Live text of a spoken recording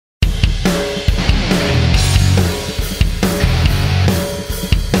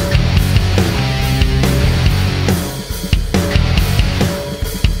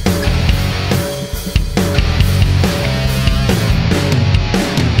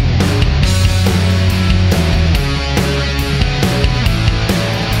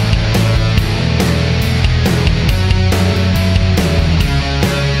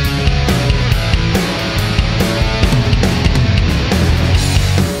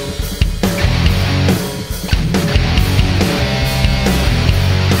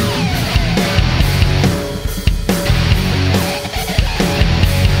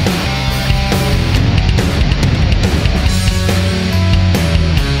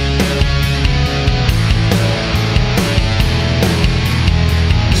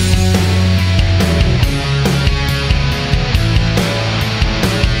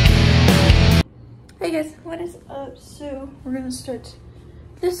video. We're gonna start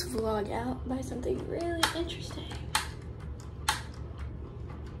this vlog out by something really interesting.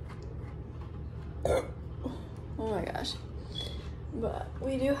 Oh my gosh. But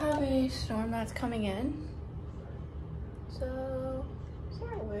we do have a storm that's coming in. So, is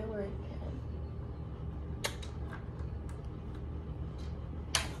there a way where it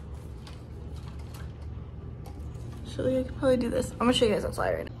can? So I could probably do this. I'm gonna show you guys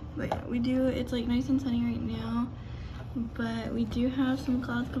outside right now. But yeah, it's like nice and sunny right now. But we do have some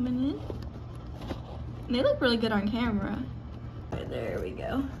clouds coming in. And they look really good on camera. Right, there we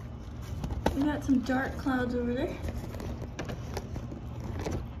go. We got some dark clouds over there.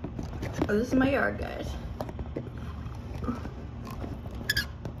 Oh, this is my yard, guys.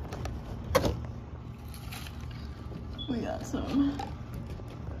 We got some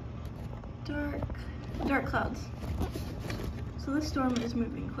dark clouds. So this storm is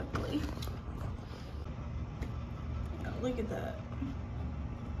moving quickly. Oh, look at that.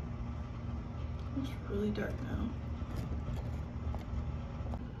 It's really dark now.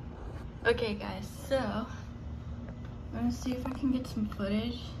 Okay guys, so I'm gonna see if I can get some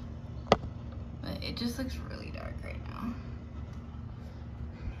footage. But it just looks really dark right now.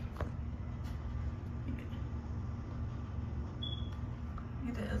 Look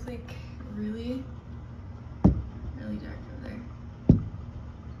at that, it's like really dark over there.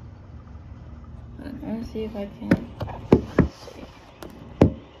 But I'm gonna see if I can see.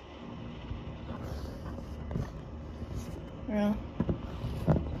 Well.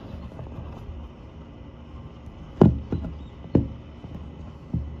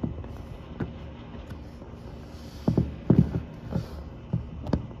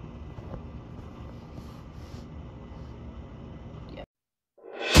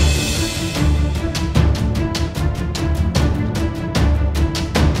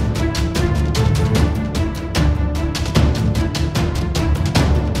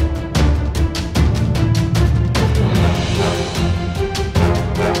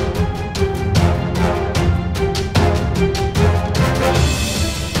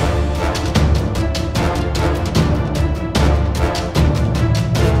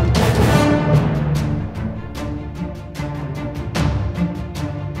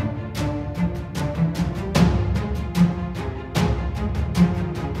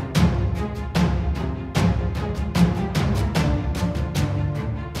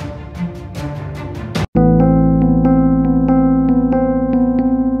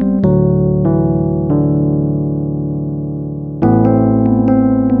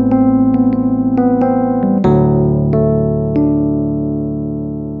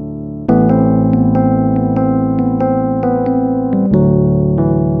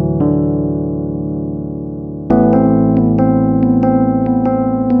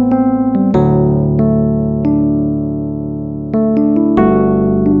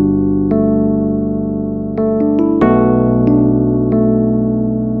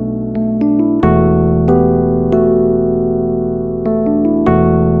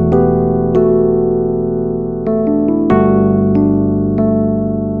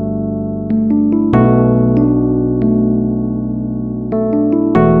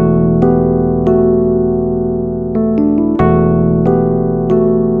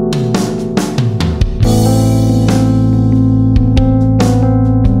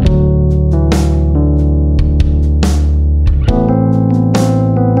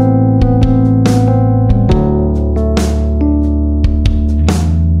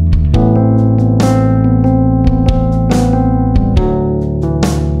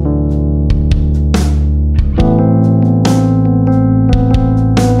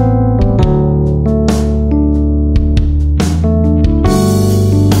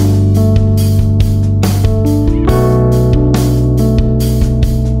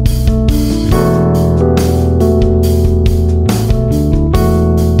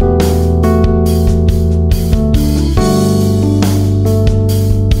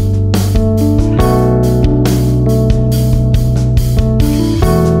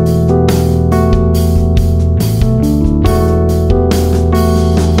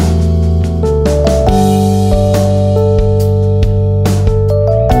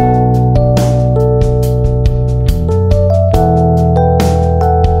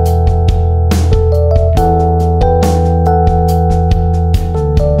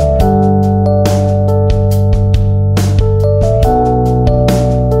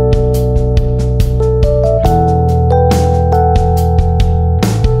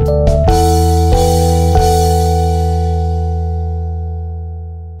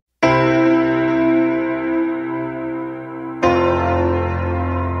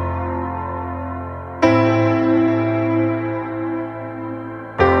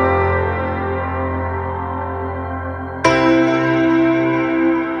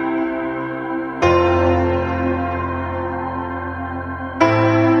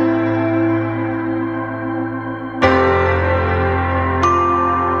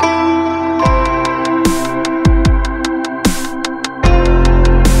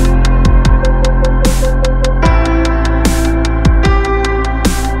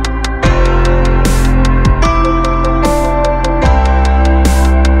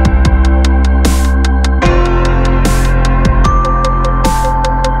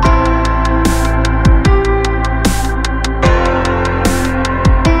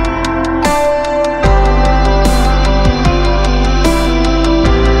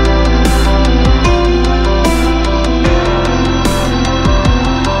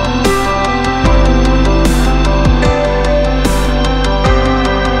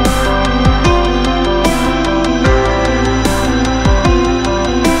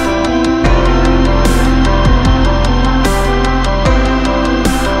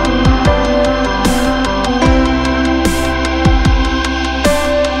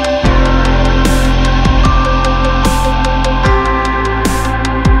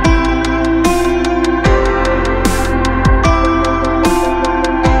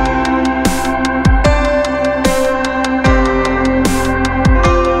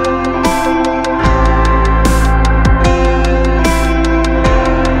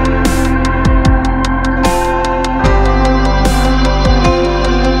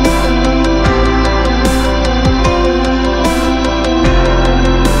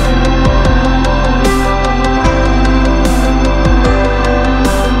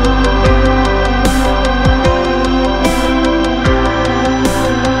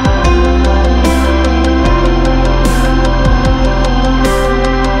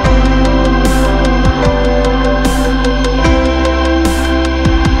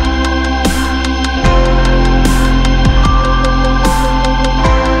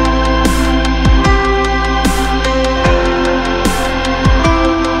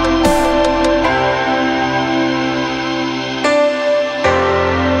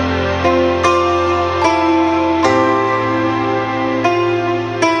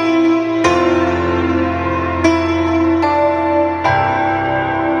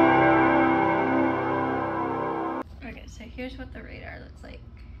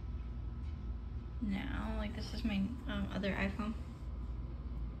 now. Like, this is my other iPhone.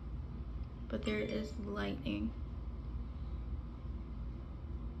 But there is lightning.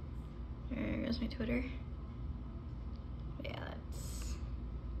 There goes my Twitter. Yeah, that's...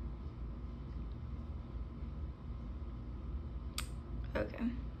 Okay.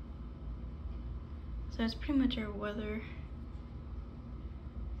 So that's pretty much our weather.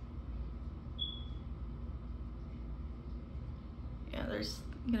 Yeah, there's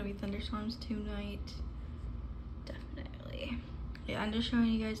gonna be thunderstorms tonight. Definitely. Yeah, I'm just showing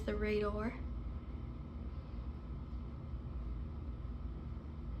you guys the radar.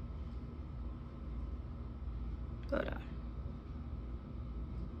 Hold on.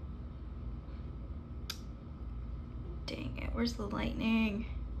 Dang it, where's the lightning?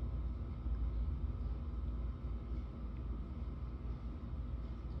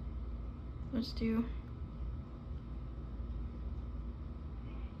 Let's do...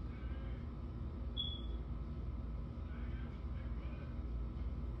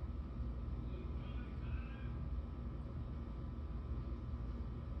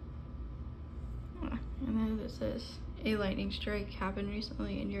 And then it says, a lightning strike happened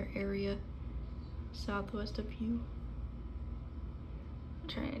recently in your area, southwest of you. I'm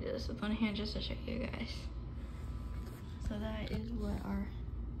trying to do this with one hand just to show you guys. So that is what our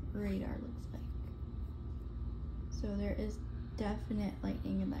radar looks like. So there is definite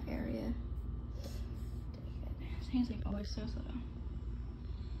lightning in that area. Seems like always so slow.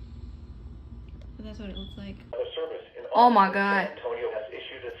 But that's what it looks like. Oh my God. San Antonio has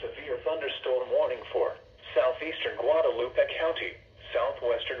issued a severe thunderstorm warning for southeastern Guadalupe County,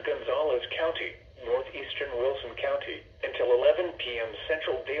 southwestern Gonzales County, northeastern Wilson County until 11 p.m.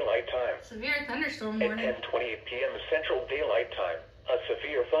 Central Daylight Time. Severe thunderstorm warning. At 10:28 p.m. Central Daylight Time, a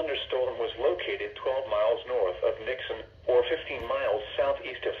severe thunderstorm was located 12 miles north of Nixon or 15 miles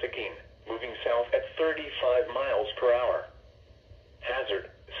southeast of Seguin, moving south at 35 miles per hour. Hazard,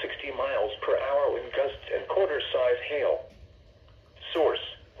 60 miles per hour wind gusts and quarter-size hail. Source,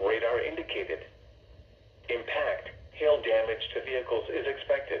 radar indicated. Impact, hail damage to vehicles is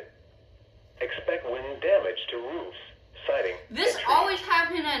expected. Expect wind damage to roofs, siding. This always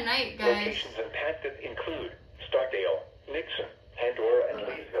happens at night, guys. Locations impacted include Starkdale, Nixon, Pandora, and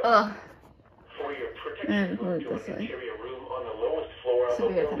Leesville. For your protection, move to an interior room on the lowest floor of the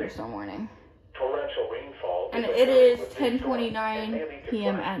building. Thunderstorm warning. Torrential rainfall. And it is 10:29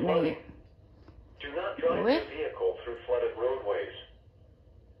 p.m. at night. Do not drive your vehicle through flooded roadways.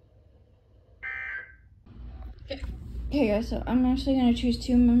 Okay guys, so I'm actually gonna choose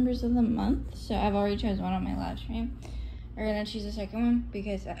 2 members of the month. So I've already chosen one on my live stream. We're gonna choose the second one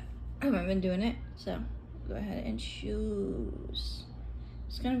because I haven't been doing it. So go ahead and choose.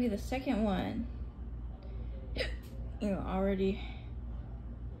 It's gonna be the second one. You know, already.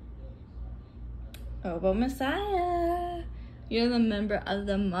 Oh, but Messiah, you're the member of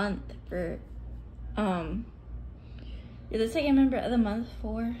the month for, you're the second member of the month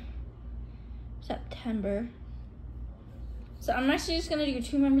for September. So I'm actually just gonna do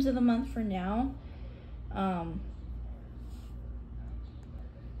 2 members of the month for now.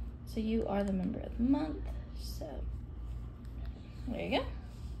 So you are the member of the month. So there you go.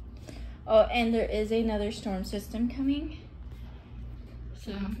 Oh, and there is another storm system coming.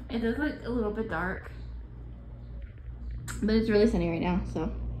 So it does look a little bit dark, but it's really sunny right now.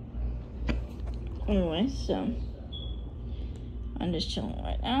 So anyway, so I'm just chilling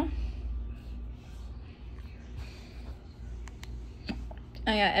right now.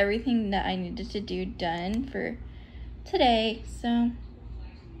 I got everything that I needed to do done for today. So, and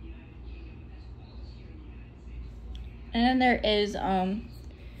then there is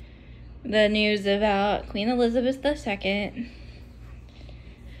the news about Queen Elizabeth II.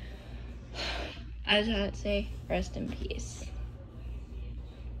 I just have to say, rest in peace.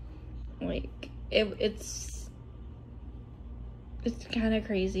 Like, it's kind of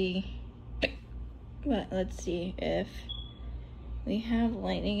crazy. But let's see if we have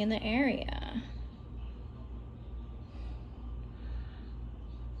lightning in the area.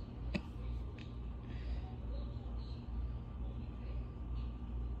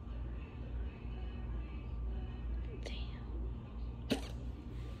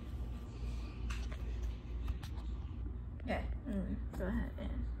 Okay, go ahead and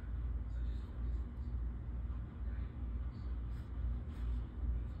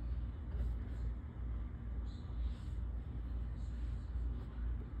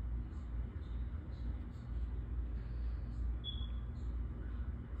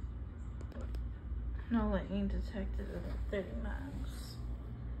no lightning detected within 30 miles.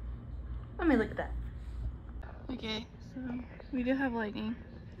 Let me look at that. Okay, so we do have lightning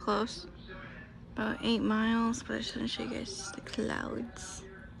close. about 8 miles, but I just want to show you guys the clouds.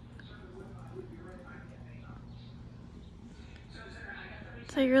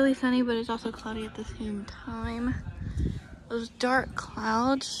 It's like really sunny, but it's also cloudy at the same time. Those dark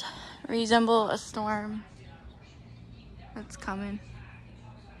clouds resemble a storm that's coming.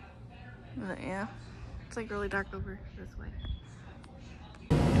 But yeah, it's like really dark over this way.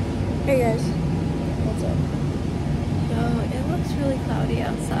 Hey guys, what's up? So it looks really cloudy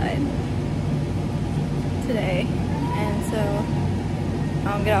outside today, and so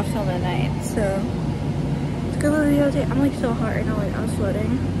I don't get off till midnight. So it's a good little video today. I'm like so hot right now, like I'm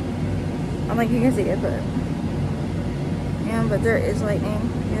sweating. I'm like, you can see it, but yeah, but there is lightning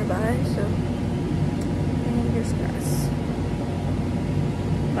nearby, so fingers crossed.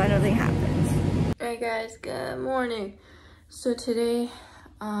 But nothing happens. Alright guys, good morning. So today,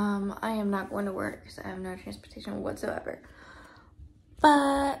 I am not going to work because I have no transportation whatsoever.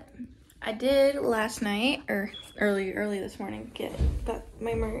 But I did last night, or early this morning, got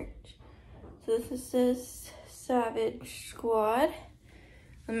my merch. So this is Savage Squad.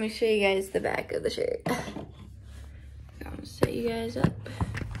 Let me show you guys the back of the shirt. So I'm gonna set you guys up.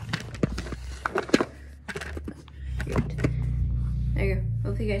 There you go.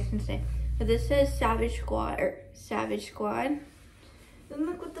 Hopefully you guys can stay. But this says Savage Squad, or Savage Squad. Then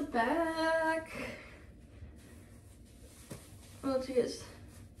look at the back. Well, cheers.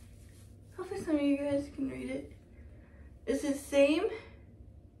 Hopefully some of you guys can read it. It says same.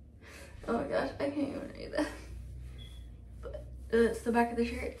 Oh my gosh, I can't even read that. But it's the back of the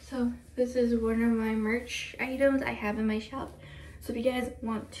shirt. So this is one of my merch items I have in my shop. So if you guys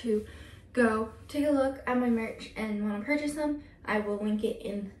want to go take a look at my merch and want to purchase them, I will link it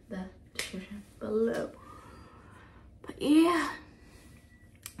in the description below. But yeah,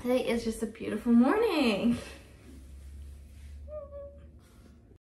 today is just a beautiful morning.